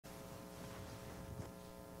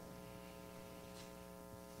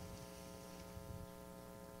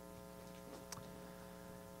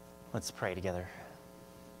Let's pray together.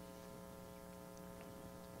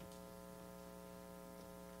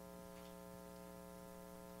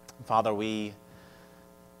 Father, we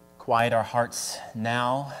quiet our hearts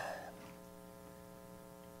now.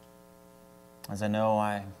 As I know,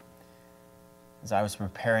 as I was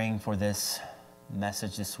preparing for this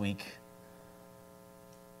message this week,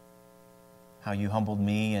 how you humbled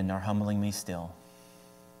me and are humbling me still.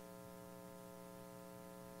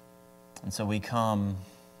 And so we come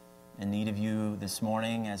in need of you this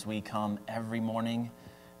morning, as we come every morning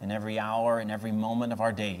and every hour and every moment of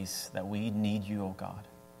our days, that we need you, O God.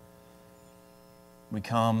 We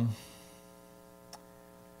come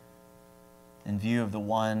in view of the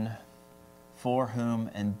one for whom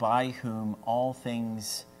and by whom all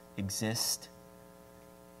things exist.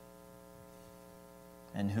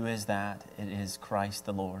 And who is that? It is Christ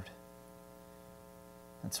the Lord.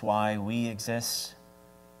 That's why we exist.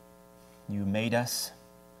 You made us,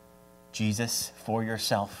 Jesus, for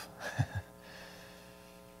yourself.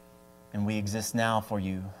 And we exist now for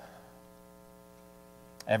you.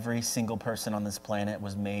 Every single person on this planet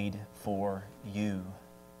was made for you.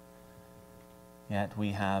 Yet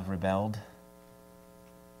we have rebelled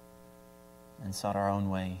and sought our own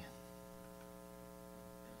way.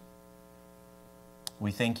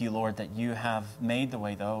 We thank you, Lord, that you have made the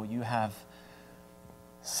way, though. You have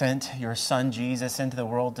sent your Son, Jesus, into the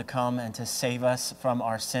world to come and to save us from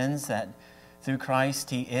our sins, that through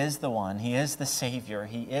Christ, He is the one. He is the Savior.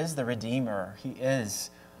 He is the Redeemer. He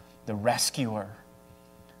is the rescuer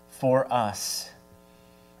for us.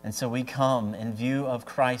 And so we come in view of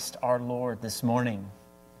Christ our Lord this morning,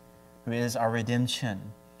 who is our redemption.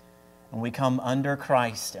 And we come under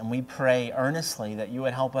Christ, and we pray earnestly that you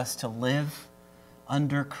would help us to live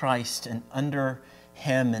under Christ and under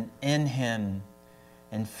Him and in Him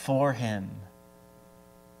and for Him.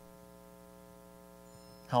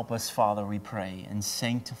 Help us, Father, we pray, and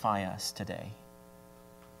sanctify us today.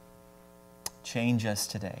 Change us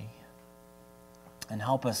today. And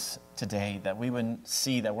help us today that we would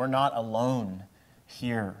see that we're not alone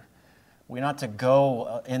here. We're not to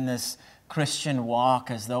go in this Christian walk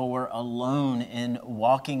as though we're alone in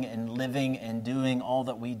walking and living and doing all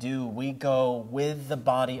that we do. We go with the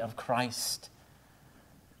body of Christ.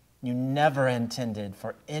 You never intended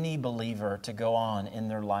for any believer to go on in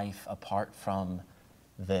their life apart from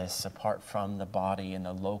this, apart from the body and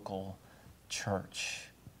the local church.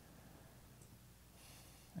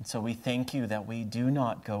 And so we thank you that we do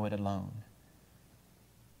not go it alone,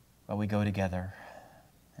 but we go together.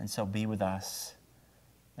 And so be with us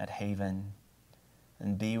at Haven,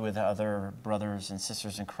 and be with other brothers and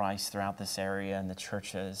sisters in Christ throughout this area and the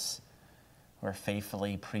churches who are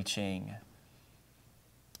faithfully preaching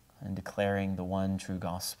and declaring the one true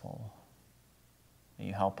gospel. May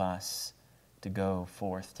you help us to go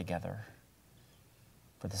forth together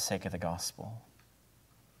for the sake of the gospel.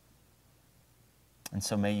 And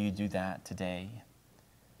so may you do that today.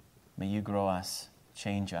 May you grow us,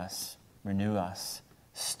 change us, renew us,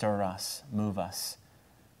 stir us, move us,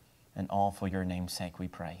 and all for your name's sake we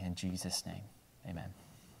pray. In Jesus' name, amen.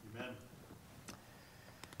 Amen.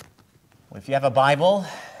 Well, if you have a Bible,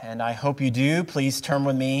 and I hope you do, please turn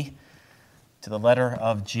with me to the letter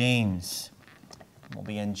of James. We'll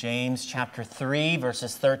be in James chapter 3,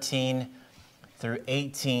 verses 13 through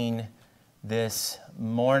 18 this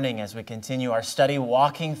morning as we continue our study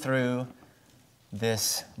walking through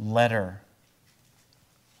this letter.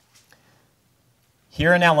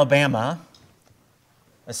 Here in Alabama,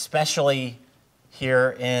 especially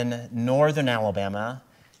here in northern Alabama,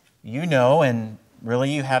 you know, and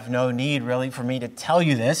really you have no need really for me to tell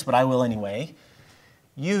you this, but I will anyway,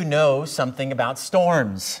 you know something about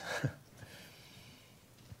storms.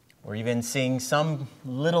 We're even seeing some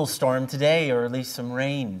little storm today, or at least some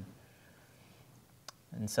rain.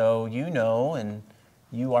 And so you know, and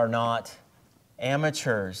you are not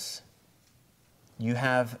amateurs. You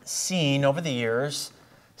have seen over the years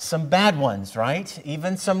some bad ones, right?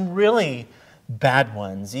 Even some really bad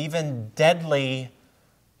ones, even deadly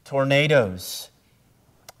tornadoes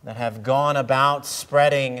that have gone about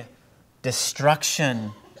spreading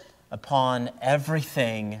destruction upon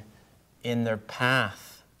everything in their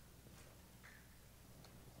path.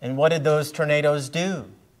 And what did those tornadoes do?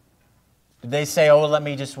 Did they say, oh, let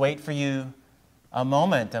me just wait for you a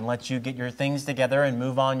moment and let you get your things together and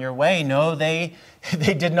move on your way? No, they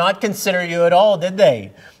did not consider you at all, did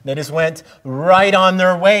they? They just went right on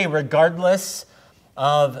their way, regardless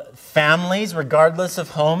of families, regardless of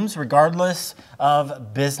homes, regardless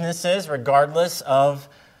of businesses, regardless of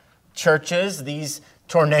churches. These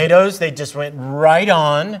tornadoes, they just went right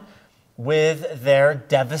on with their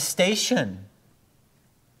devastation.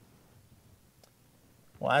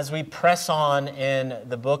 Well, as we press on in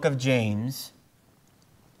the book of James,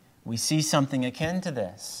 we see something akin to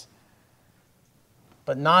this,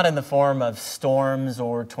 but not in the form of storms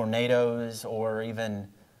or tornadoes or even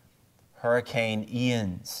Hurricane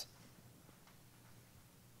Ians.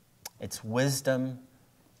 It's wisdom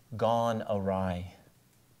gone awry.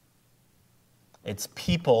 It's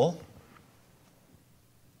people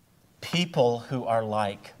who are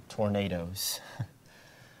like tornadoes,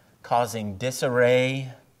 causing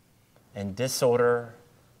disarray and disorder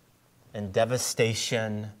and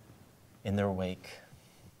devastation in their wake.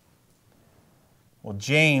 Well,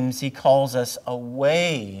 James, he calls us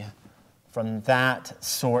away from that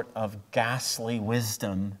sort of ghastly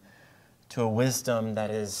wisdom to a wisdom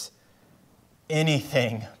that is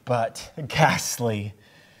anything but ghastly,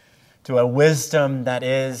 to a wisdom that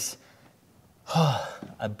is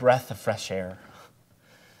a breath of fresh air.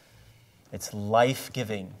 It's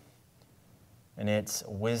life-giving, and it's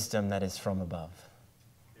wisdom that is from above.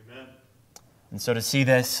 Amen. And so to see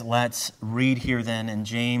this, let's read here then in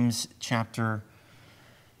James chapter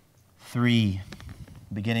 3,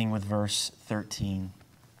 beginning with verse 13.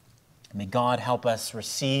 May God help us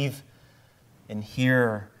receive and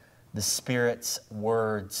hear the Spirit's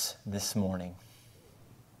words this morning.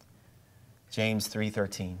 James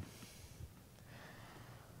 3:13.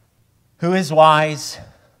 Who is wise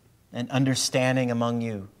and understanding among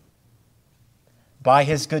you? By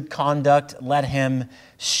his good conduct, let him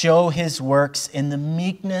show his works in the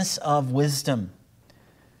meekness of wisdom.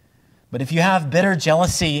 But if you have bitter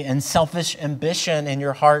jealousy and selfish ambition in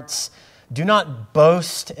your hearts, do not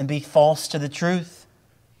boast and be false to the truth.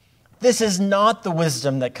 This is not the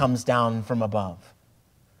wisdom that comes down from above,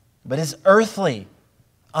 but is earthly,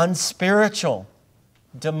 unspiritual,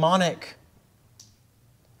 demonic.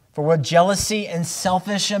 For where jealousy and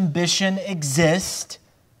selfish ambition exist,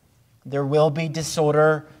 there will be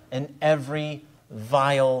disorder in every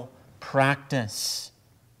vile practice.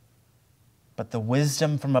 But the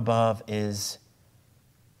wisdom from above is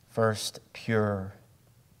first pure,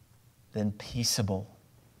 then peaceable,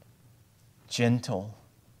 gentle,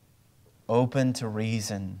 open to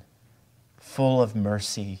reason, full of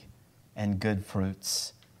mercy and good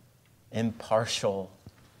fruits, impartial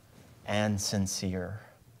and sincere.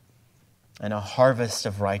 And a harvest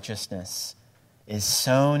of righteousness is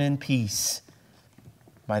sown in peace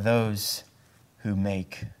by those who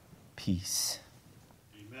make peace.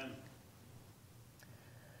 Amen.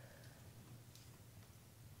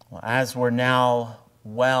 Well, as we're now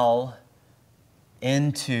well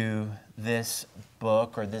into this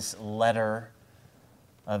book or this letter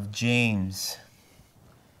of James,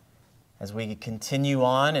 as we continue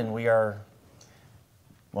on, and we are,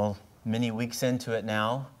 many weeks into it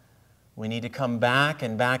now, we need to come back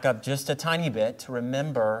and back up just a tiny bit to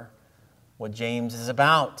remember what James is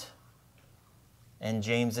about and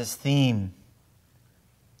James's theme.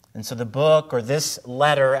 And so the book, or this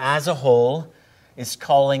letter as a whole, is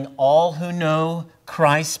calling all who know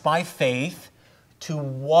Christ by faith to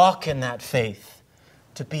walk in that faith,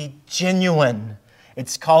 to be genuine.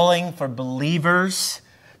 It's calling for believers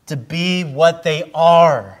to be what they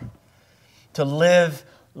are, to live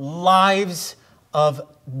lives of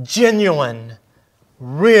genuine,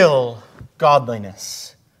 real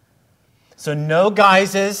godliness. So no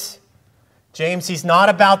guises. James, he's not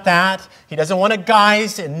about that. He doesn't want a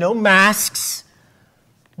guise and no masks,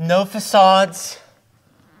 no facades.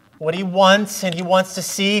 What he wants, and he wants to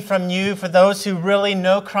see from you, for those who really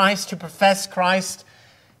know Christ, who profess Christ,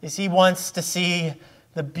 is he wants to see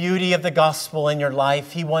the beauty of the gospel in your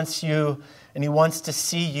life. He wants you, and he wants to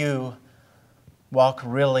see you walk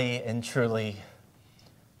really and truly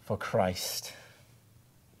for Christ.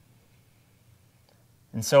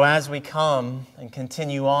 And so as we come and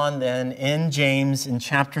continue on then in James in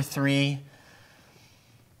chapter 3,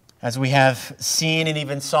 as we have seen and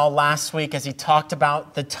even saw last week as he talked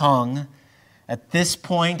about the tongue, at this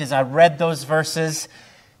point, as I read those verses,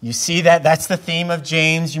 you see that that's the theme of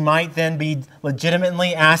James. You might then be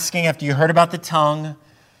legitimately asking, after you heard about the tongue,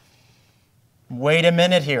 wait a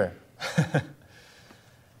minute here.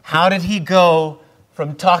 How did he go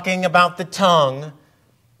from talking about the tongue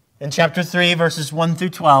in chapter 3, verses 1 through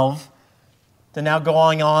 12, to now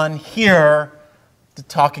going on here to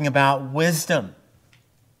talking about wisdom?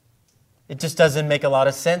 It just doesn't make a lot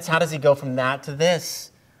of sense. How does he go from that to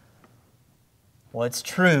this? Well, it's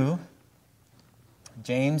true.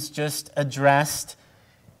 James just addressed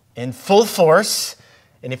in full force,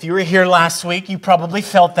 and if you were here last week, you probably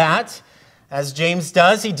felt that. As James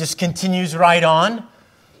does, he just continues right on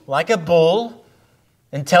like a bull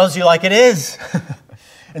and tells you like it is.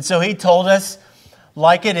 And so he told us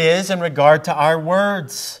like it is in regard to our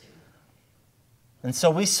words. And so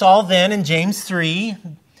we saw then in James 3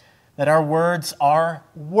 that our words are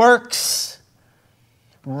works.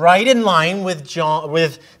 Right in line with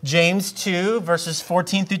James 2, verses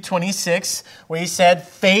 14 through 26, where he said,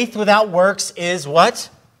 faith without works is what?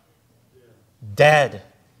 Dead.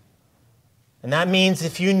 And that means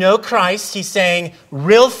if you know Christ, he's saying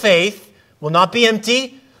real faith will not be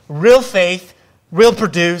empty. Real faith will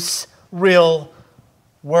produce real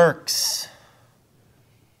works.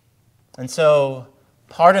 And so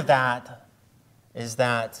part of that is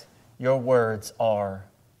that your words are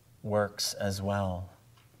works as well.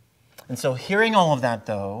 And so hearing all of that,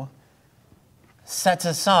 though, sets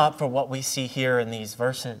us up for what we see here in these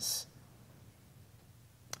verses.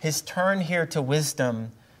 His turn here to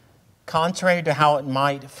wisdom, contrary to how it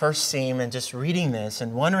might first seem in just reading this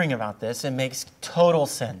and wondering about this, it makes total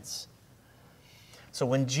sense. So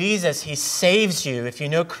when Jesus, he saves you, if you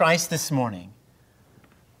know Christ this morning,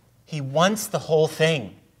 he wants the whole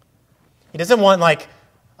thing. He doesn't want like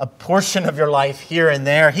a portion of your life here and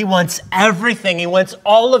there. He wants everything. He wants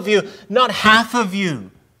all of you, not half of you.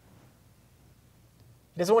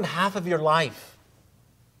 He doesn't want half of your life.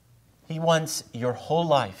 He wants your whole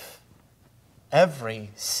life, every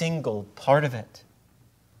single part of it.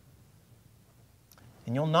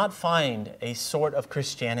 And you'll not find a sort of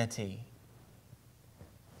Christianity,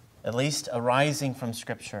 at least arising from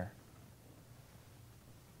Scripture,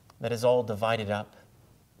 that is all divided up,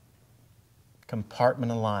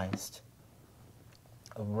 compartmentalized,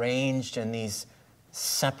 arranged in these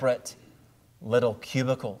separate little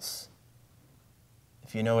cubicles,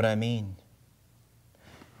 if you know what I mean.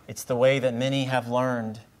 It's the way that many have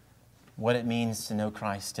learned what it means to know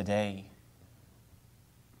Christ today.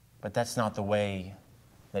 But that's not the way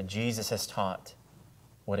that Jesus has taught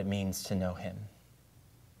what it means to know Him.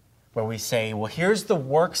 Where we say, well, here's the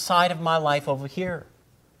work side of my life over here.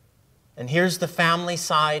 And here's the family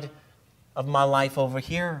side of my life over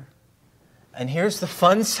here. And here's the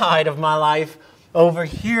fun side of my life over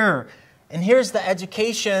here. And here's the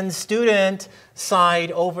education student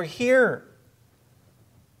side over here.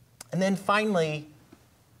 And then finally,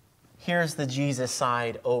 here's the Jesus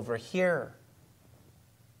side over here.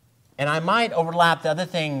 And I might overlap the other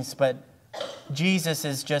things, but Jesus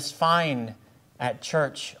is just fine at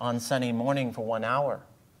church on Sunday morning for 1 hour.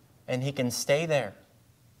 And He can stay there.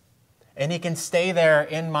 And He can stay there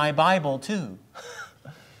in my Bible too.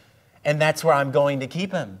 And that's where I'm going to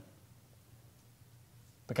keep Him.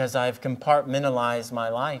 Because I've compartmentalized my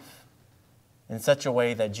life in such a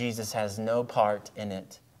way that Jesus has no part in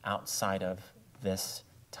it outside of this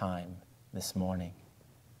time, this morning.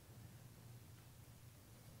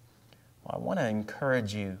 Well, I want to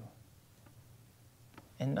encourage you.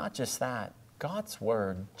 And not just that, God's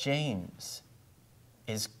Word, James,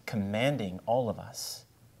 is commanding all of us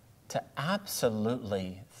to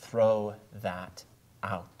absolutely throw that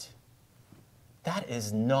out. That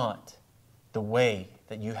is not the way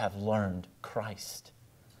that you have learned Christ.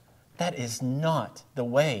 That is not the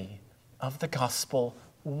way of the gospel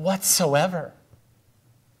whatsoever.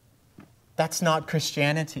 That's not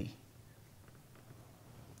Christianity.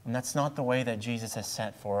 And that's not the way that Jesus has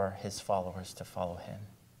set for His followers to follow Him.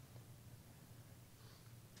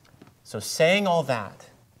 So saying all that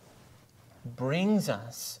brings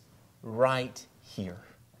us right here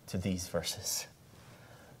to these verses.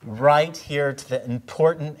 Right here to the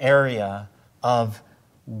important area of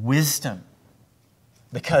wisdom.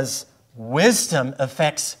 Because wisdom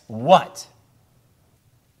affects what?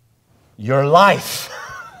 Your life.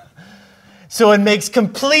 So it makes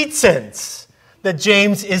complete sense that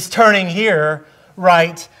James is turning here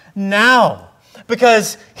right now.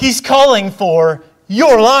 Because he's calling for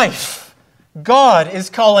your life. God is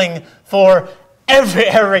calling for every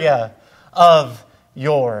area of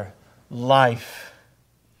your life.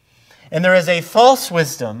 And there is a false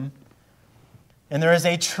wisdom, and there is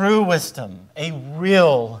a true wisdom, a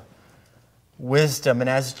real wisdom. And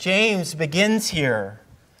as James begins here,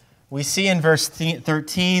 we see in verse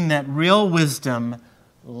 13 that real wisdom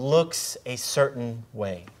looks a certain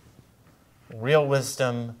way. Real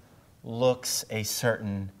wisdom looks a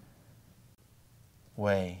certain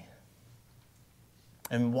way.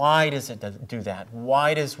 And why does it do that?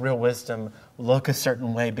 Why does real wisdom look a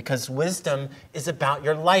certain way? Because wisdom is about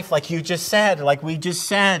your life, like you just said, like we just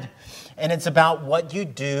said. And it's about what you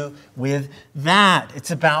do with that.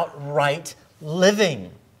 It's about right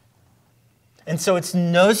living. And so it's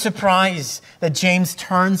no surprise that James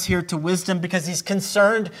turns here to wisdom because he's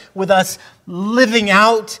concerned with us living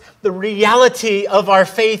out the reality of our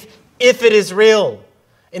faith if it is real.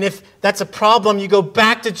 And if that's a problem, you go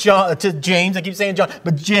back to James. I keep saying John,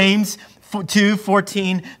 but James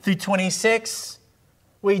 2:14 through 26,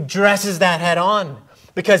 where he addresses that head on.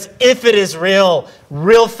 Because if it is real,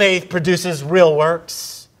 real faith produces real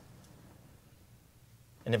works.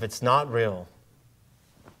 And if it's not real,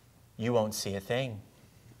 you won't see a thing.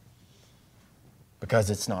 Because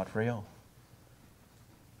it's not real.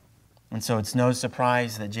 And so it's no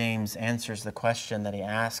surprise that James answers the question that he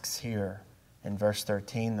asks here in verse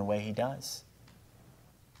 13 the way he does.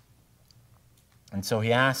 And so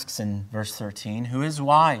he asks in verse 13, "Who is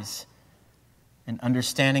wise and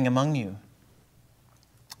understanding among you?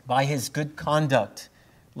 By his good conduct,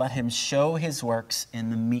 let him show his works in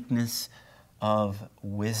the meekness of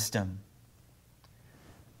wisdom."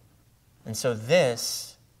 And so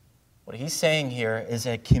this, what he's saying here, is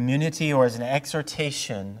a community or is an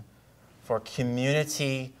exhortation for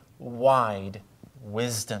community-wide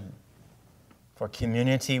wisdom. For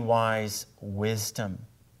community-wise wisdom.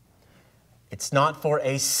 It's not for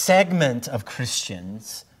a segment of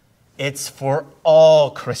Christians. It's for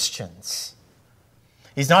all Christians.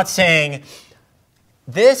 He's not saying,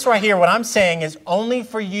 this right here, what I'm saying is only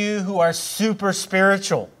for you who are super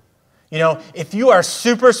spiritual. You know, if you are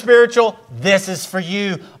super spiritual, this is for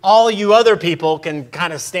you. All you other people can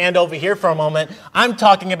kind of stand over here for a moment. I'm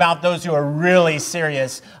talking about those who are really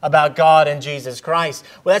serious about God and Jesus Christ.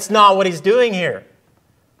 Well, that's not what he's doing here.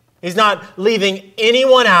 He's not leaving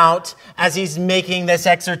anyone out as he's making this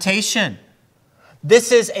exhortation.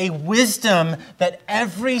 This is a wisdom that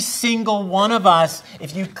every single one of us,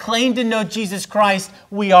 if you claim to know Jesus Christ,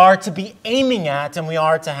 we are to be aiming at and we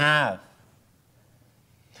are to have.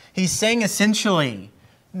 He's saying essentially,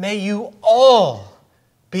 may you all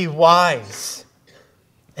be wise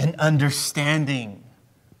and understanding.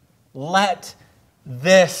 Let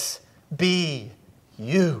this be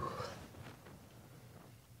you.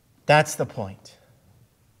 That's the point.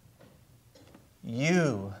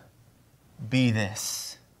 You be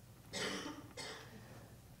this.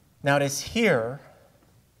 Now it is here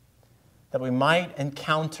that we might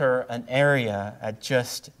encounter an area at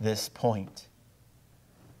just this point.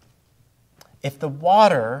 If the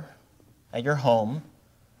water at your home,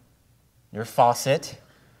 your faucet,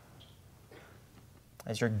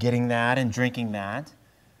 as you're getting that and drinking that,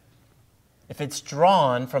 if it's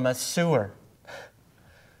drawn from a sewer,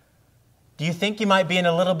 do you think you might be in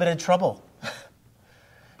a little bit of trouble?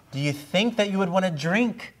 Do you think that you would want to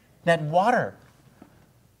drink that water?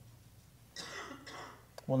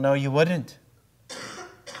 Well, no, you wouldn't.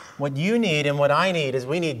 What you need and what I need is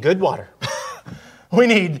we need good water. We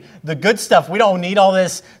need the good stuff. We don't need all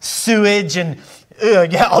this sewage and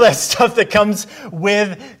all that stuff that comes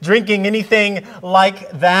with drinking anything like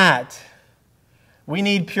that. We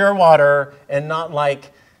need pure water and not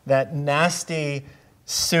like that nasty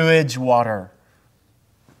sewage water.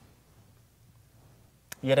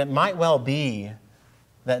 Yet it might well be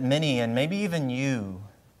that many, and maybe even you,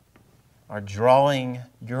 are drawing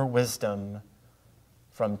your wisdom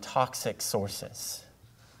from toxic sources.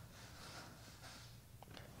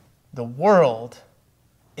 The world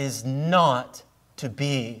is not to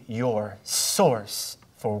be your source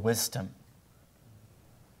for wisdom.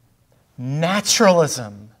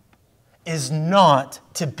 Naturalism is not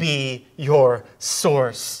to be your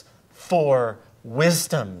source for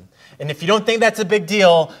wisdom. And if you don't think that's a big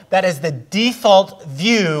deal, that is the default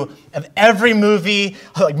view of every movie,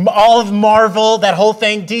 like all of Marvel, that whole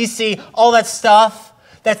thing, DC, all that stuff.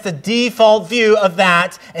 That's the default view of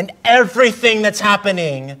that, and everything that's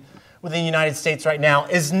happening within the United States right now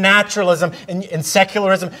is naturalism and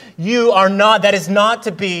secularism. That is not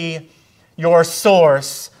to be your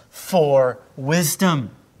source for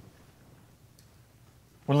wisdom.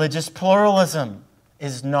 Religious pluralism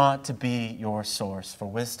is not to be your source for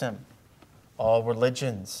wisdom. All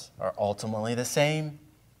religions are ultimately the same.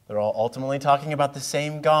 They're all ultimately talking about the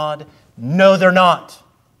same God. No, they're not.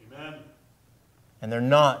 Amen. And they're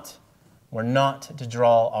not. We're not to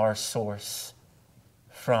draw our source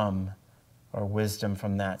from, or wisdom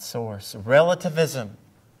from that source. Relativism,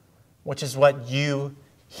 which is what you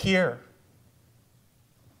hear,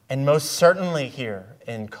 and most certainly hear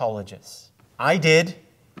in colleges. I did.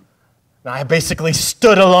 I basically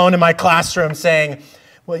stood alone in my classroom saying,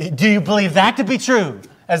 well, do you believe that to be true?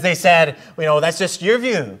 As they said, that's just your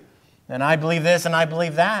view. And I believe this and I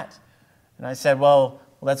believe that. And I said, well,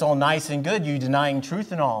 that's all nice and good, you denying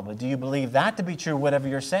truth and all, but do you believe that to be true, whatever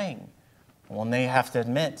you're saying? Well, and they have to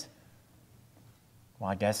admit,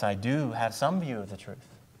 well, I guess I do have some view of the truth.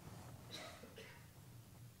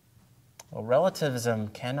 Well, relativism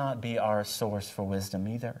cannot be our source for wisdom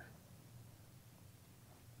either.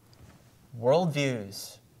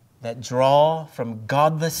 Worldviews that draw from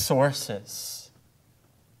godless sources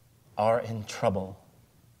are in trouble.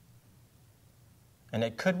 And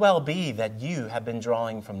it could well be that you have been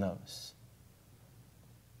drawing from those.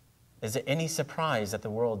 Is it any surprise that the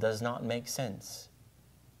world does not make sense?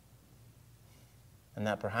 And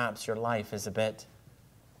that perhaps your life is a bit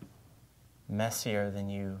messier than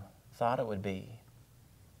you thought it would be,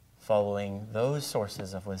 following those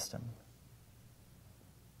sources of wisdom?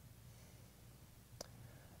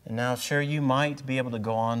 And now, sure, you might be able to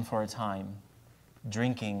go on for a time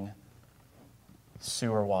drinking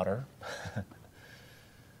sewer water,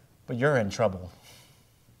 but you're in trouble.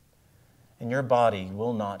 And your body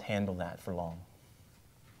will not handle that for long.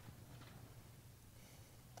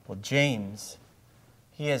 Well, James,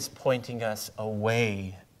 he is pointing us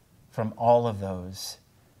away from all of those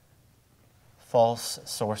false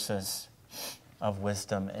sources of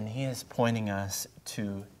wisdom, and he is pointing us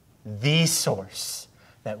to the source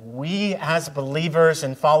that we as believers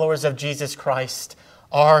and followers of Jesus Christ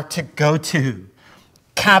are to go to.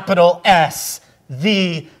 Capital S,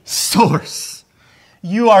 the source.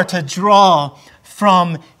 You are to draw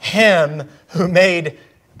from Him who made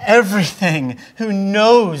everything, who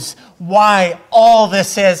knows why all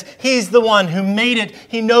this is. He's the one who made it.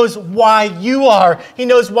 He knows why you are. He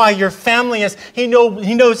knows why your family is. He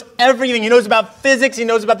knows everything. He knows about physics. He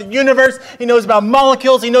knows about the universe. He knows about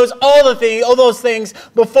molecules. He knows all those things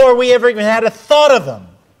before we ever even had a thought of them.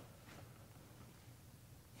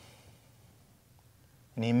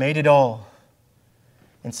 And He made it all.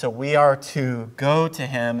 And so we are to go to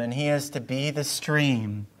Him, and He is to be the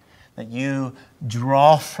stream that you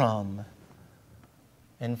draw from.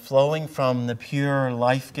 And flowing from the pure,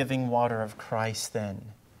 life-giving water of Christ,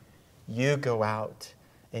 then, you go out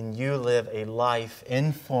and you live a life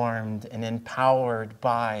informed and empowered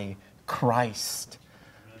by Christ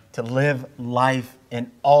to live life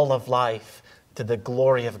in all of life to the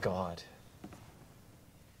glory of God.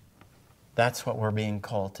 That's what we're being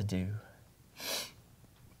called to do.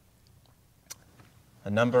 A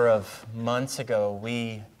number of months ago,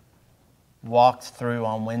 we walked through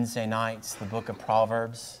on Wednesday nights the book of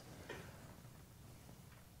Proverbs.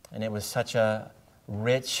 And it was such a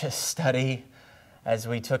rich study as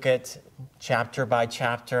we took it chapter by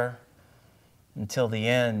chapter until the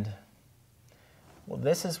end. Well,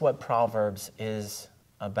 this is what Proverbs is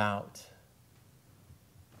about.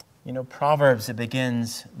 You know, Proverbs, it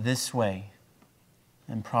begins this way.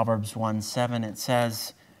 In Proverbs 1:7, it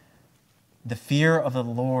says, "The fear of the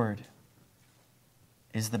Lord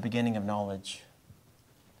is the beginning of knowledge.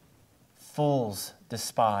 Fools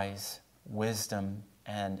despise wisdom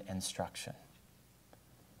and instruction."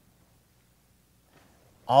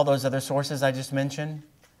 All those other sources I just mentioned,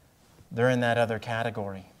 they're in that other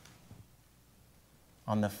category.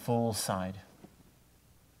 On the fool side,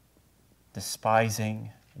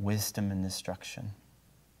 despising wisdom and instruction.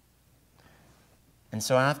 And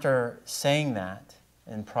so after saying that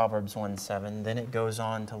in Proverbs 1:7, then it goes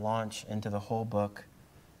on to launch into the whole book,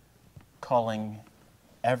 calling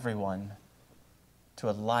everyone to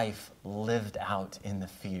a life lived out in the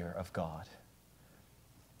fear of God.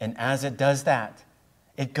 And as it does that,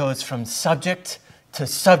 it goes from subject to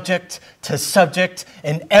subject to subject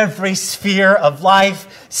in every sphere of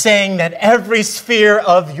life, saying that every sphere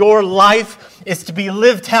of your life is to be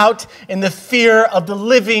lived out in the fear of the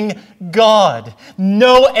living God.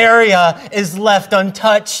 No area is left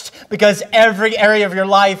untouched because every area of your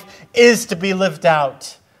life is to be lived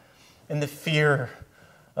out in the fear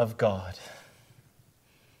of God.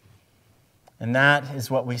 And that is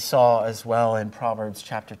what we saw as well in Proverbs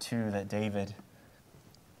chapter 2 that David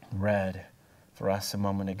read for us a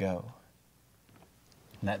moment ago.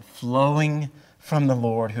 That flowing from the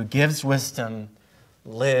Lord who gives wisdom,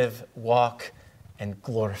 live, walk, and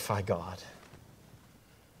glorify God.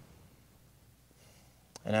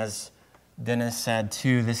 And as Dennis said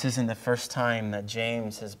too, this isn't the first time that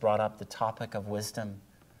James has brought up the topic of wisdom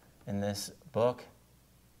in this book,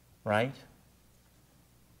 right?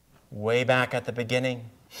 Way back at the beginning,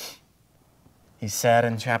 he said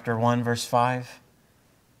in chapter 1, verse 5,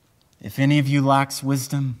 "If any of you lacks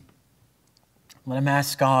wisdom, let him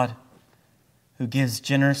ask God, who gives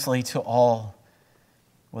generously to all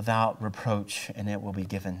without reproach, and it will be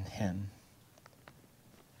given him."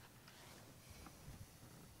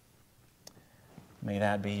 May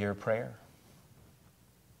that be your prayer.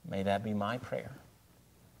 May that be my prayer.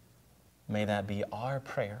 May that be our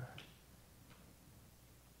prayer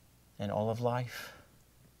in all of life.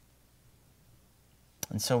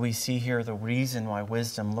 And so we see here the reason why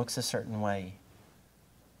wisdom looks a certain way.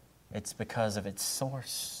 It's because of its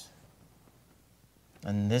source.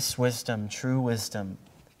 And this wisdom, true wisdom,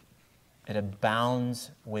 It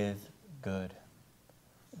abounds with good.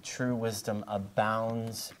 True wisdom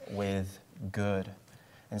abounds with good.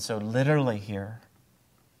 And so literally here,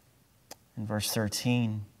 in verse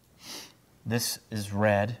 13, this is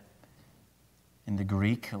read in the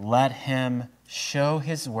Greek, let him show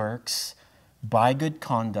his works by good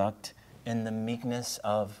conduct in the meekness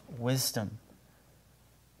of wisdom.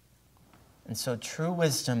 And so true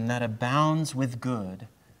wisdom that abounds with good,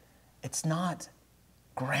 it's not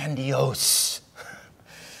grandiose.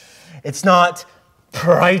 It's not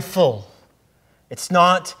prideful. It's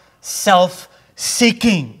not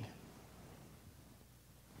self-seeking.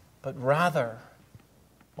 But rather,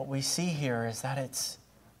 what we see here is that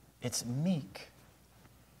it's meek.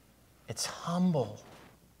 It's humble.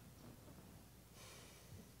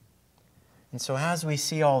 And so as we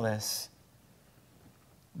see all this,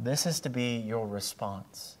 this is to be your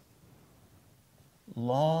response.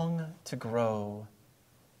 Long to grow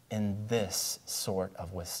in this sort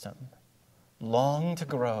of wisdom. Long to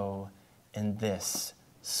grow in this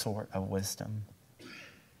sort of wisdom.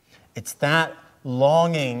 It's that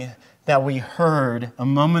longing that we heard a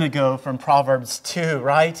moment ago from Proverbs 2,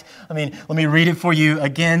 right? Let me read it for you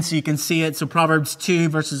again so you can see it. So Proverbs 2,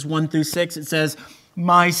 verses 1 through 6, it says,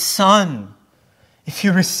 my son, if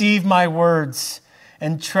you receive my words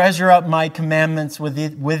and treasure up my commandments with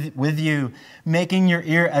you, making your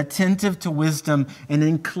ear attentive to wisdom and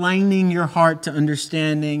inclining your heart to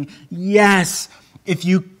understanding. Yes, if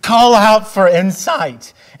you call out for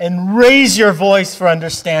insight and raise your voice for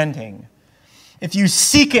understanding, if you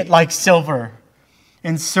seek it like silver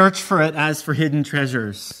and search for it as for hidden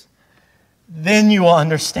treasures, then you will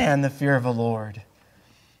understand the fear of the Lord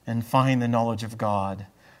and find the knowledge of God.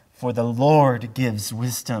 For the Lord gives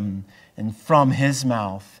wisdom, and from his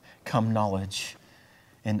mouth come knowledge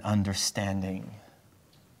and understanding.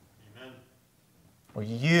 Amen. For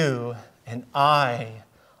you and I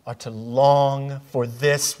are to long for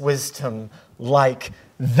this wisdom like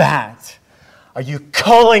that. Are you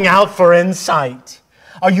calling out for insight?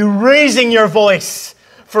 Are you raising your voice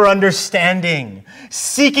for understanding?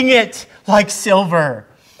 Seeking it like silver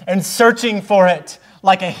and searching for it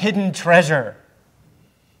like a hidden treasure?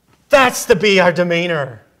 That's to be our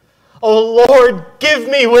demeanor. Oh Lord, give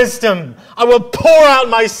me wisdom. I will pour out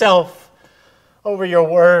myself over your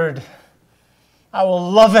word. I will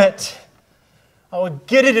love it. I will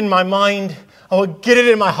get it in my mind. I will get it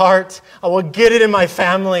in my heart. I will get it in my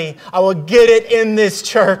family. I will get it in this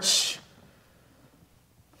church.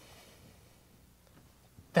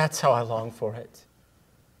 That's how I long for it.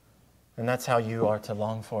 And that's how you are to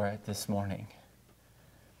long for it this morning.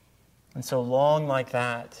 And so long like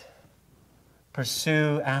that.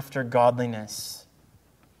 Pursue after godliness.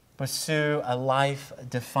 Pursue a life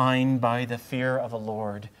defined by the fear of the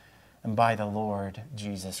Lord and by the Lord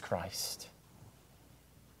Jesus Christ.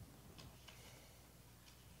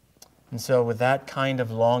 And so with that kind of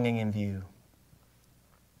longing in view,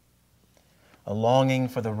 a longing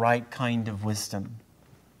for the right kind of wisdom,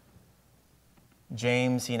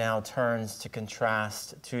 James, he now turns to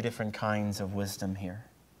contrast two different kinds of wisdom here.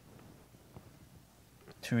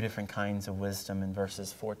 Two different kinds of wisdom in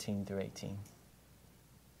verses 14 through 18.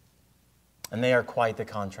 And they are quite the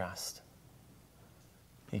contrast.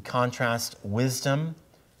 He contrasts wisdom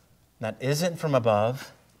that isn't from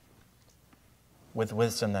above with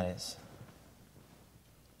wisdom that is.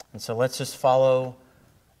 And so let's just follow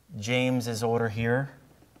James's order here,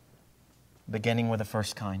 beginning with the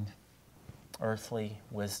first kind, earthly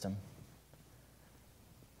wisdom.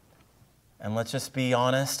 And let's just be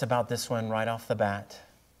honest about this one right off the bat.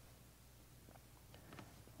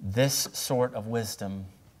 This sort of wisdom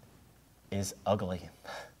is ugly.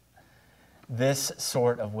 This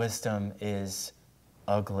sort of wisdom is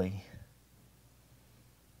ugly.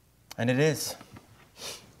 And it is.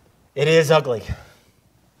 It is ugly.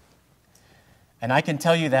 And I can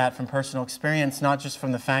tell you that from personal experience, not just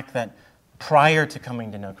from the fact that prior to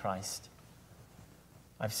coming to know Christ,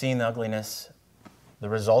 I've seen the ugliness, the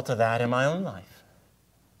result of that in my own life.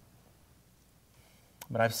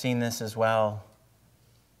 But I've seen this as well.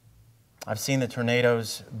 I've seen the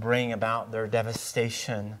tornadoes bring about their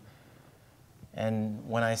devastation. And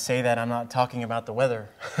when I say that, I'm not talking about the weather.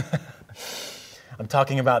 I'm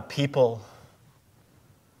talking about people.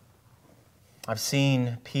 I've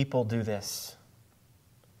seen people do this.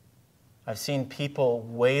 I've seen people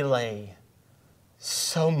waylay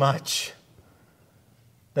so much.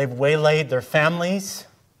 They've waylaid their families.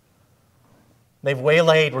 They've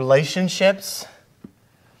waylaid relationships.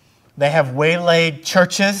 They have waylaid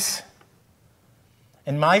churches.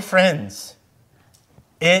 And my friends,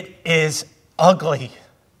 it is ugly.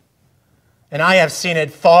 And I have seen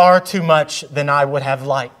it far too much than I would have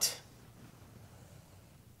liked.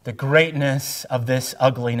 The greatness of this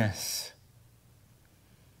ugliness.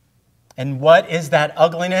 And what is that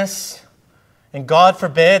ugliness? And God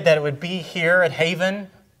forbid that it would be here at Haven.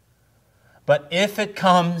 But if it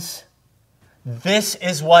comes, this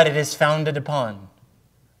is what it is founded upon.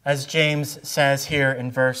 As James says here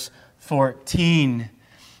in verse 14,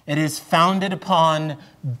 it is founded upon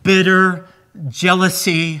bitter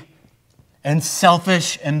jealousy and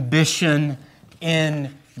selfish ambition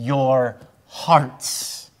in your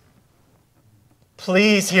hearts.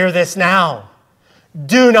 Please hear this now.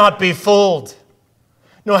 Do not be fooled.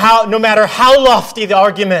 No matter how lofty the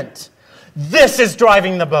argument, this is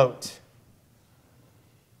driving the boat.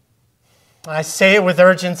 I say it with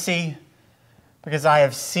urgency because I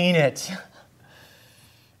have seen it.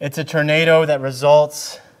 It's a tornado that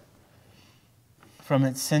results from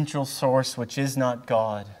its central source, which is not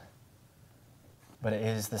God, but it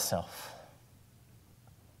is the self.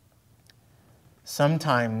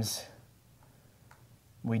 Sometimes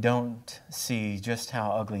we don't see just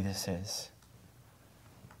how ugly this is,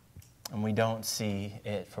 and we don't see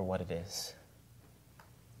it for what it is.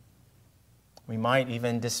 We might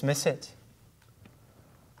even dismiss it,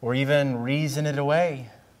 or even reason it away.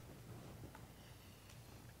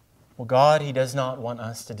 Well, God, He does not want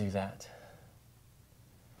us to do that.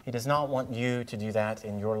 He does not want you to do that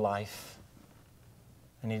in your life.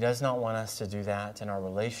 And He does not want us to do that in our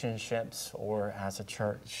relationships or as a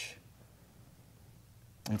church.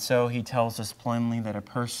 And so He tells us plainly that a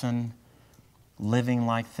person living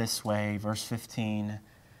like this way, verse 15,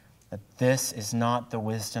 that this is not the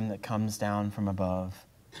wisdom that comes down from above,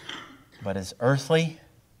 but is earthly,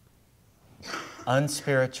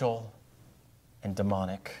 unspiritual, and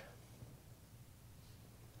demonic.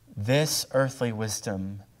 This earthly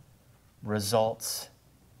wisdom results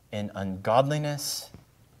in ungodliness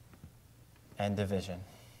and division.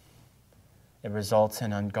 It results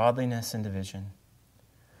in ungodliness and division.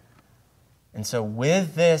 And so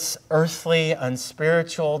with this earthly,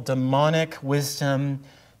 unspiritual, demonic wisdom,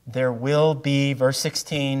 there will be, verse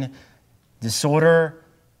 16, disorder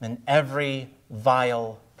and every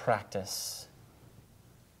vile practice.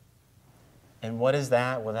 And what is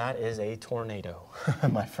that? Well, that is a tornado,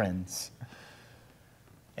 my friends.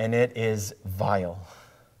 And it is vile.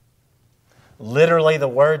 Literally, the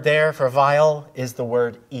word there for vile is the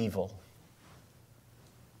word evil.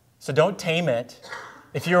 So don't tame it.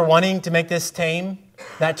 If you're wanting to make this tame,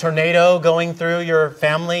 that tornado going through your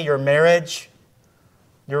family, your marriage,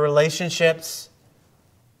 your relationships,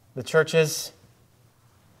 the churches,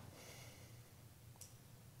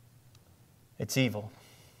 it's evil.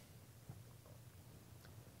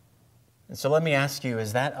 And so let me ask you,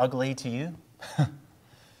 is that ugly to you?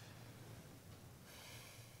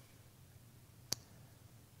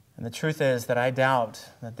 And the truth is that I doubt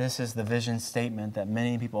that this is the vision statement that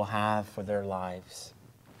many people have for their lives.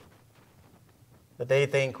 That they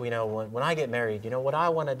think, when I get married, what I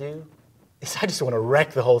want to do is I just want to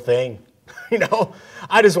wreck the whole thing.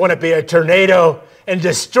 I just want to be a tornado and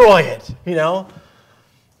destroy it,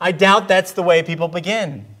 I doubt that's the way people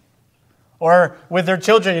begin. Or with their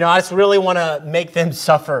children, I just really want to make them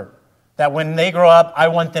suffer. That when they grow up, I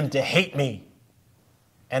want them to hate me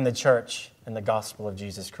and the church and the gospel of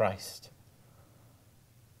Jesus Christ.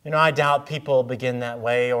 I doubt people begin that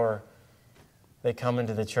way, or they come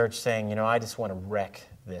into the church saying, I just want to wreck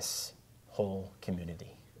this whole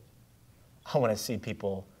community. I want to see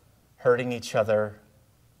people hurting each other,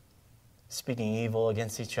 speaking evil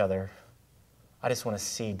against each other. I just want to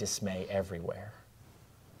see dismay everywhere.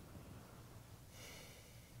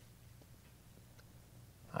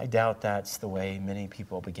 I doubt that's the way many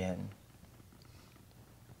people begin.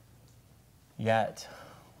 Yet,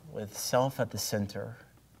 with self at the center,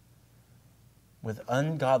 with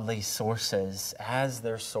ungodly sources as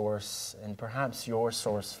their source, and perhaps your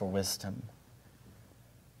source for wisdom,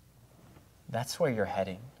 that's where you're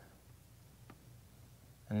heading.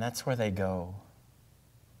 And that's where they go.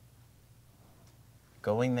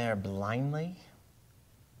 Going there blindly,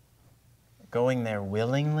 going there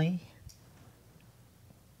willingly,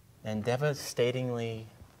 and devastatingly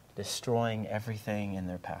destroying everything in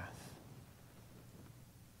their path.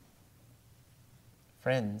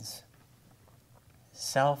 Friends,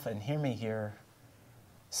 self, and hear me here,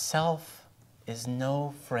 self is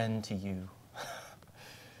no friend to you.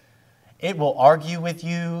 It will argue with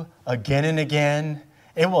you again and again.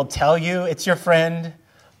 It will tell you it's your friend,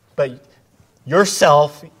 but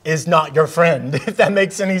yourself is not your friend, if that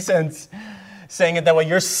makes any sense. Saying it that way,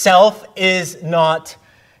 yourself is not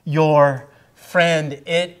your friend.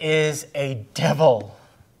 It is a devil.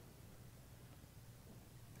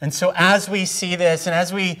 And so as we see this, and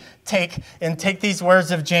as we take these words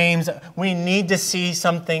of James, we need to see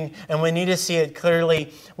something, and we need to see it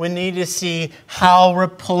clearly. We need to see how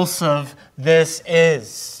repulsive this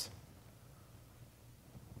is.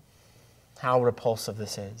 How repulsive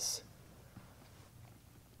this is.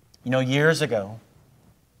 You know, years ago,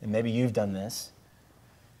 and maybe you've done this,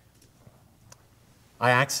 I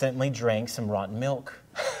accidentally drank some rotten milk.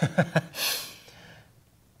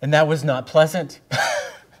 And that was not pleasant.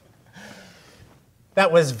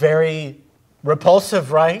 That was very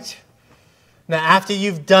repulsive, right? Now, after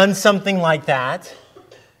you've done something like that,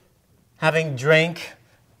 having drank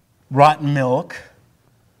rotten milk,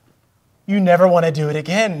 you never want to do it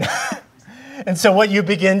again. And so what you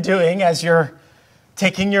begin doing as you're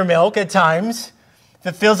taking your milk at times, if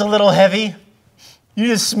it feels a little heavy, you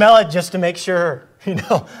just smell it just to make sure,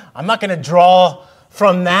 I'm not going to draw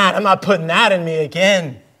from that. I'm not putting that in me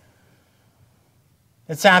again.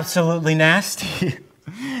 It's absolutely nasty.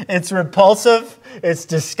 It's repulsive. It's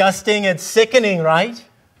disgusting. It's sickening, right?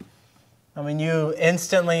 I mean, you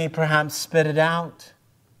instantly perhaps spit it out.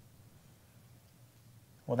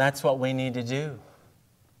 Well, that's what we need to do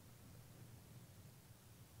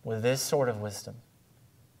with this sort of wisdom,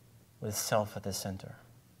 with self at the center.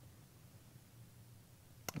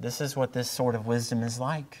 This is what this sort of wisdom is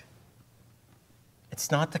like.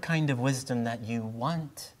 It's not the kind of wisdom that you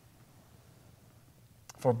want.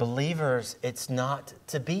 For believers, it's not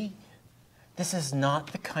to be. This is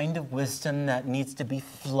not the kind of wisdom that needs to be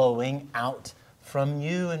flowing out from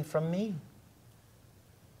you and from me.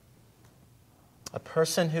 A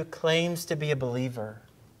person who claims to be a believer,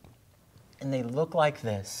 and they look like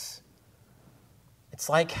this, it's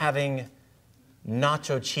like having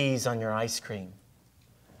nacho cheese on your ice cream.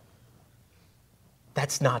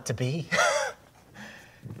 That's not to be.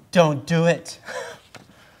 Don't do it.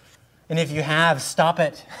 And if you have, stop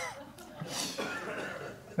it.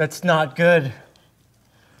 That's not good.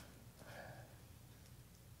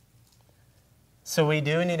 So we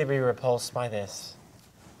do need to be repulsed by this.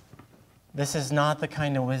 This is not the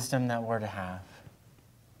kind of wisdom that we're to have.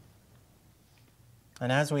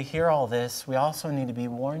 And as we hear all this, we also need to be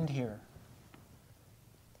warned here.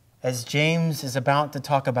 As James is about to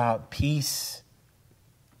talk about peace,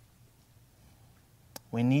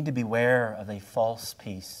 we need to beware of a false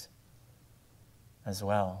peace as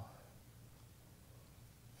well.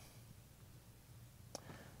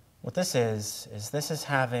 What this is this is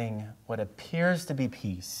having what appears to be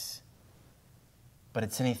peace, but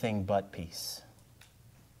it's anything but peace.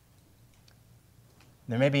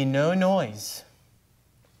 There may be no noise,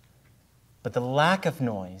 but the lack of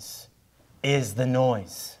noise is the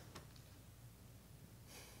noise.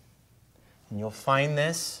 And you'll find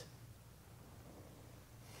this,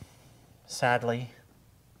 sadly,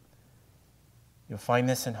 you'll find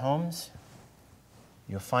this in homes,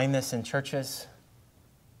 you'll find this in churches,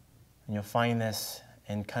 and you'll find this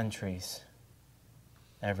in countries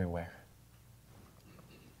everywhere.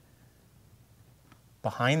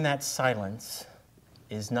 Behind that silence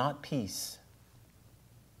is not peace,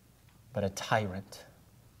 but a tyrant.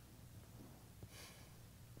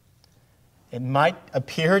 It might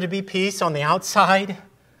appear to be peace on the outside,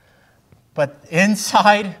 but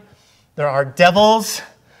inside there are devils,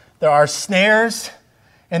 there are snares,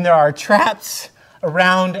 and there are traps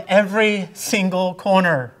around every single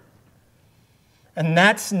corner. And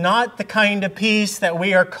that's not the kind of peace that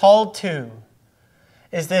we are called to.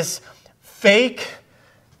 Is this fake,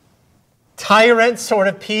 tyrant sort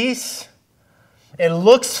of peace? It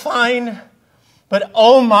looks fine, but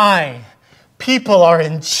oh my, people are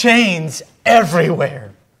in chains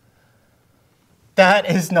everywhere. That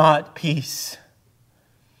is not peace.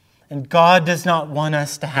 And God does not want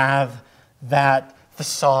us to have that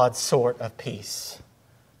facade sort of peace.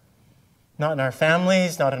 Not in our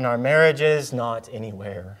families, not in our marriages, not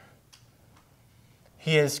anywhere.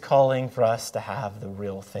 He is calling for us to have the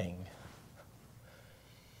real thing.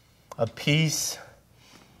 A peace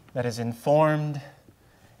that is informed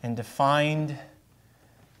and defined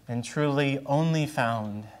and truly only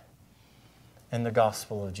found in the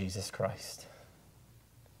gospel of Jesus Christ.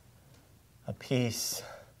 A peace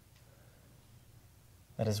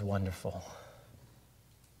that is wonderful.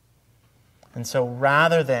 And so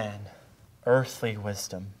rather than earthly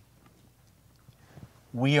wisdom,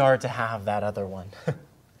 we are to have that other one.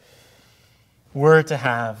 We're to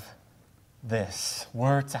have this.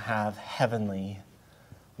 We're to have heavenly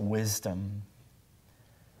wisdom.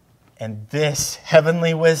 And this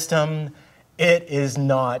heavenly wisdom, it is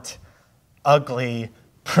not ugly,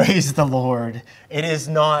 praise the Lord. It is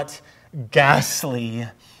not ghastly.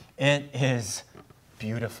 It is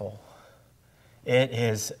beautiful. It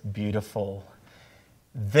is beautiful.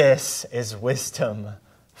 This is wisdom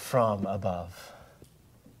from above.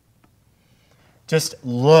 Just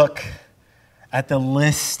look at the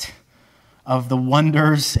list of the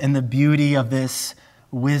wonders and the beauty of this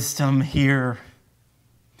wisdom here.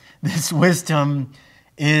 This wisdom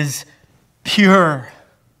is pure.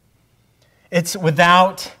 It's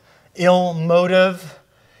without ill motive.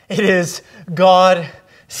 It is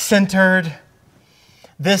God-centered.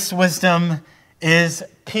 This wisdom is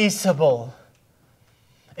peaceable.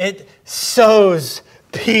 It sows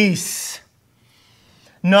peace,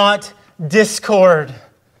 not discord,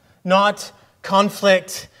 not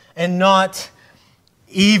conflict, and not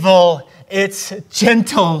evil. It's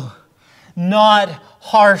gentle, not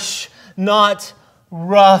harsh, not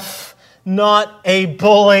rough, not a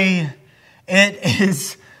bully. It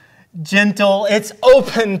is gentle. It's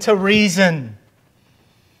open to reason.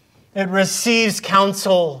 It receives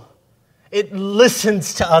counsel. It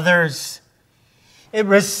listens to others. It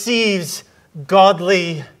receives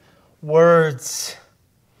godly words.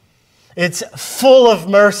 It's full of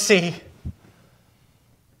mercy.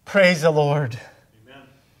 Praise the Lord. Amen.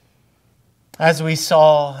 As we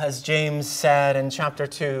saw, as James said in chapter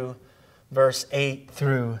 2, verse 8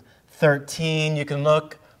 through 13, you can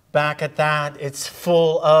look back at that. It's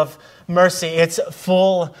full of mercy. It's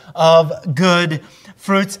full of good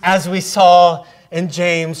fruits, as we saw in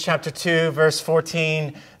James chapter 2, verse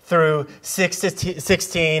 14 through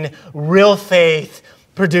 16. Real faith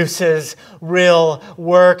produces real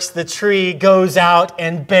works. The tree goes out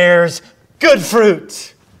and bears good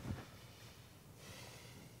fruit.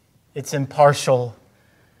 It's impartial,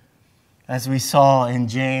 as we saw in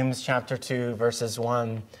James chapter 2, verses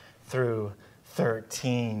 1 through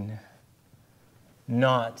 13.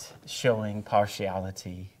 Not showing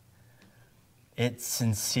partiality. It's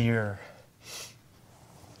sincere,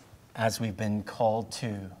 as we've been called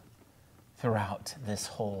to throughout this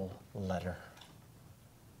whole letter.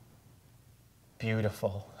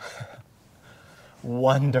 Beautiful.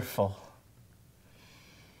 Wonderful.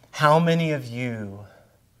 How many of you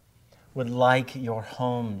would like your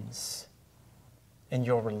homes and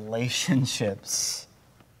your relationships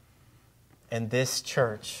and this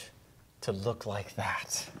church to look like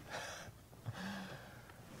that?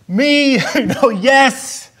 Me?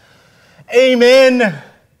 Yes. Amen.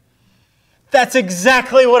 That's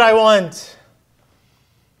exactly what I want.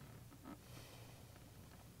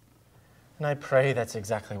 And I pray that's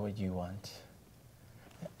exactly what you want.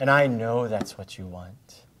 And I know that's what you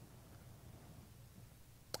want.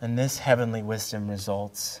 And this heavenly wisdom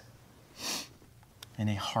results in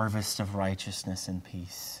a harvest of righteousness and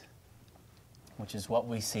peace, which is what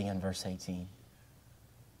we see in verse 18.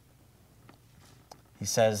 He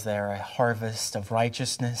says there, a harvest of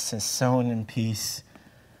righteousness is sown in peace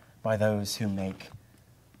by those who make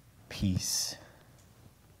peace.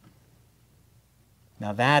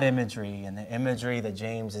 Now that imagery and the imagery that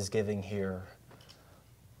James is giving here,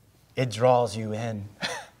 it draws you in.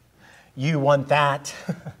 You want that.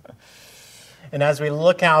 And as we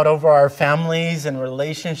look out over our families and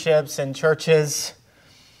relationships and churches,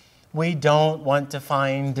 we don't want to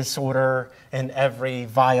find disorder in every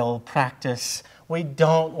vile practice. We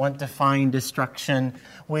don't want to find destruction.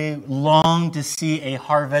 We long to see a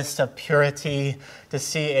harvest of purity, to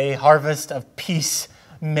see a harvest of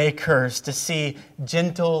peacemakers, to see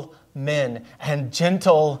gentle men and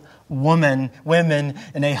gentle women,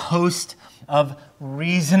 and a host of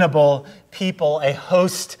reasonable people, a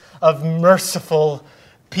host of merciful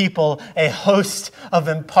people, a host of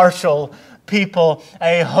impartial people,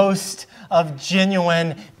 a host of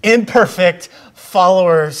genuine, imperfect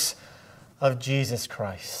followers of Jesus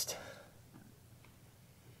Christ.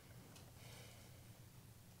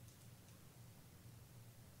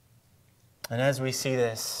 And as we see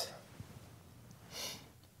this,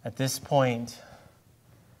 at this point,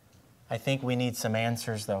 I think we need some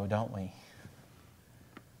answers, though, don't we?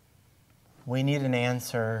 We need an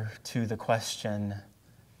answer to the question,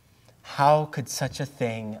 how could such a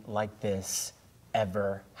thing like this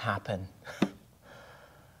ever happen?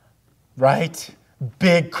 Right?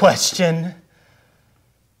 Big question.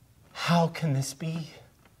 How can this be?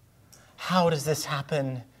 How does this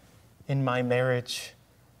happen in my marriage,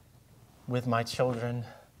 with my children,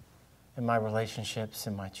 in my relationships,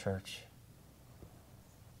 in my church?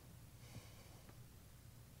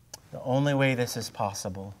 The only way this is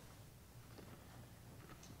possible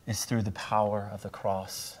is through the power of the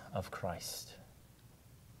cross of Christ.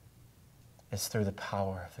 It's through the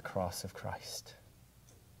power of the cross of Christ.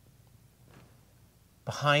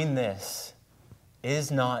 Behind this is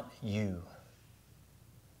not you.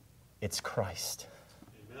 It's Christ.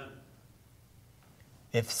 Amen.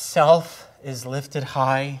 If self is lifted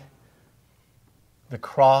high, the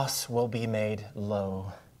cross will be made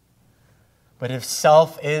low. But if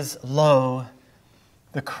self is low,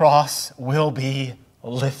 the cross will be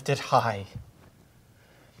lifted high.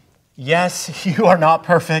 Yes, you are not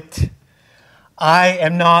perfect. I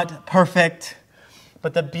am not perfect.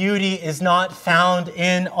 But the beauty is not found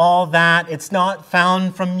in all that. It's not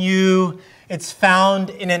found from you. It's found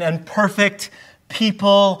in an imperfect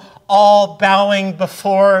people all bowing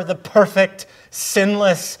before the perfect,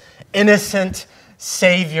 sinless, innocent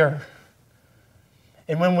Savior.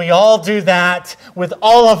 And when we all do that with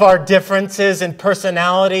all of our differences and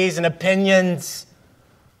personalities and opinions,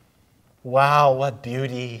 wow, what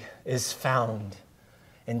beauty is found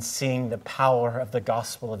in seeing the power of the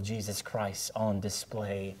gospel of Jesus Christ on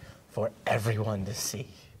display for everyone to see.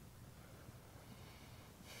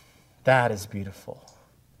 That is beautiful.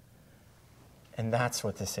 And that's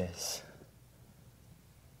what this is.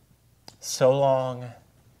 So long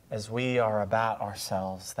as we are about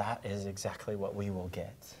ourselves, that is exactly what we will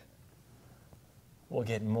get. We'll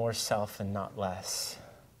get more self and not less.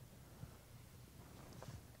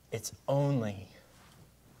 It's only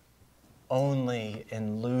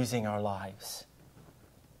in losing our lives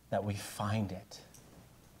that we find it,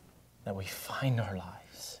 that we find our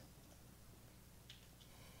lives.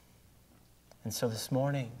 And so this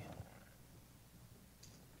morning,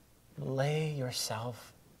 lay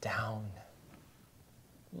yourself down.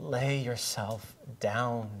 Lay yourself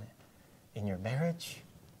down in your marriage,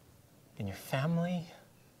 in your family,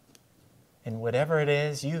 in whatever it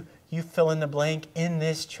is, you fill in the blank in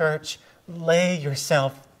this church. Lay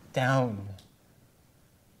yourself down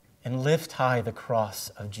and lift high the cross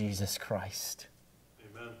of Jesus Christ.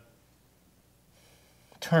 Amen.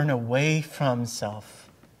 Turn away from self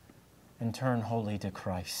and turn wholly to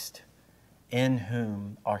Christ, in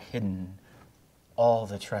whom are hidden all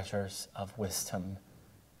the treasures of wisdom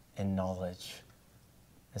and knowledge,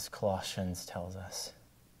 as Colossians tells us.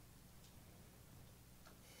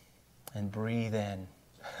 And breathe in.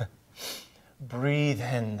 Breathe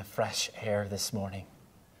in the fresh air this morning.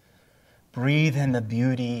 Breathe in the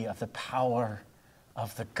beauty of the power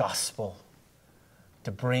of the gospel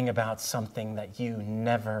to bring about something that you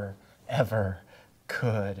never, ever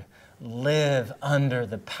could. Live under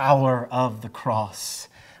the power of the cross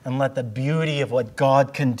and let the beauty of what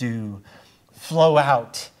God can do flow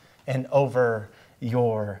out and over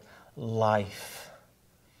your life.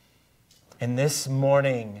 And this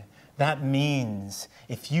morning, that means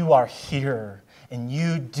if you are here and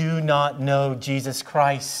you do not know Jesus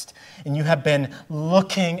Christ, and you have been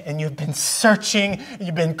looking and you've been searching, and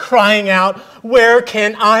you've been crying out, where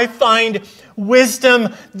can I find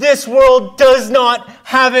wisdom? This world does not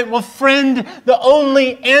have it. Well, friend, the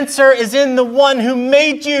only answer is in the one who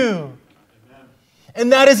made you. Amen.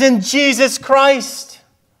 And that is in Jesus Christ,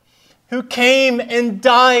 who came and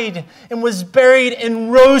died and was buried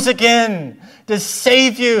and rose again to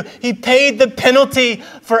save you. He paid the penalty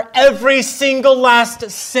for every single last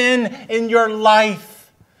sin in your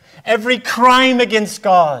life, every crime against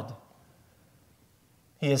God.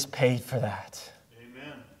 He has paid for that.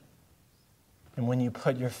 Amen. And when you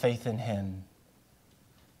put your faith in Him,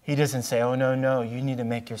 He doesn't say, oh, no, you need to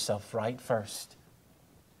make yourself right first.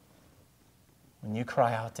 When you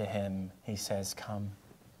cry out to Him, He says, come,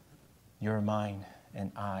 you're mine,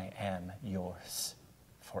 and I am yours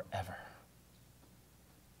forever.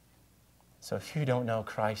 So if you don't know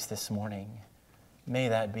Christ this morning, may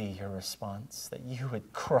that be your response, that you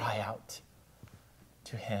would cry out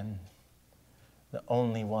to Him, the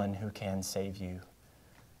only one who can save you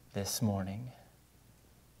this morning.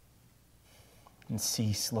 And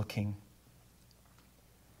cease looking.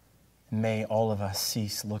 May all of us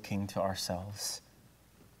cease looking to ourselves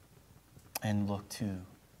and look to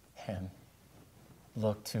Him.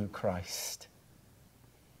 Look to Christ.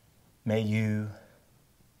 May you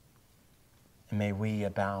and may we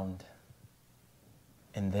abound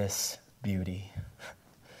in this beauty.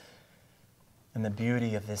 In the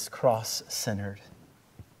beauty of this cross-centered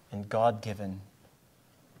and God-given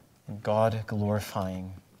and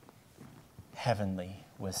God-glorifying heavenly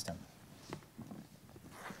wisdom.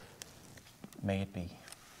 May it be.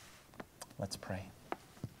 Let's pray.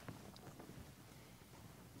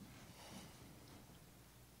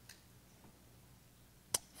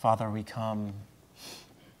 Father, we come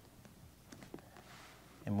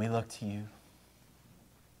and we look to you.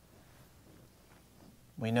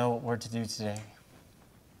 We know what we're to do today.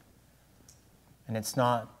 And it's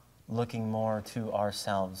not looking more to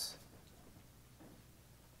ourselves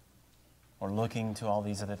or looking to all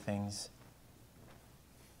these other things.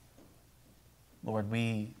 Lord,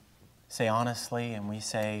 we say honestly, and we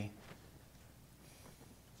say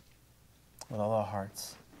with all our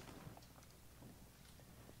hearts,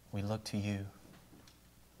 we look to you.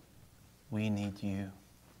 We need you.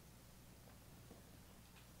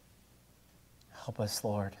 Help us,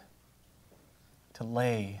 Lord, to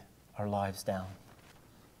lay our lives down.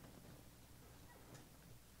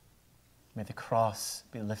 May the cross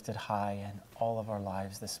be lifted high in all of our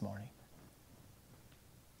lives this morning.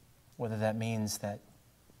 Whether that means that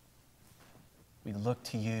we look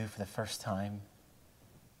to you for the first time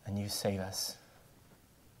and you save us,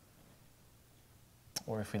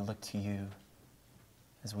 or if we look to you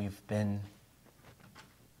as we've been,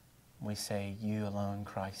 we say, you alone,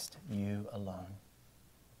 Christ, you alone.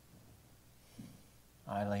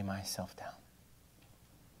 I lay myself down.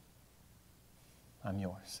 I'm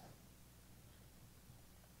yours.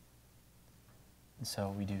 And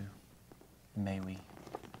so we do. May we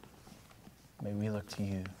look to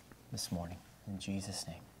you this morning. In Jesus'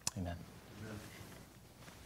 name, amen. Amen.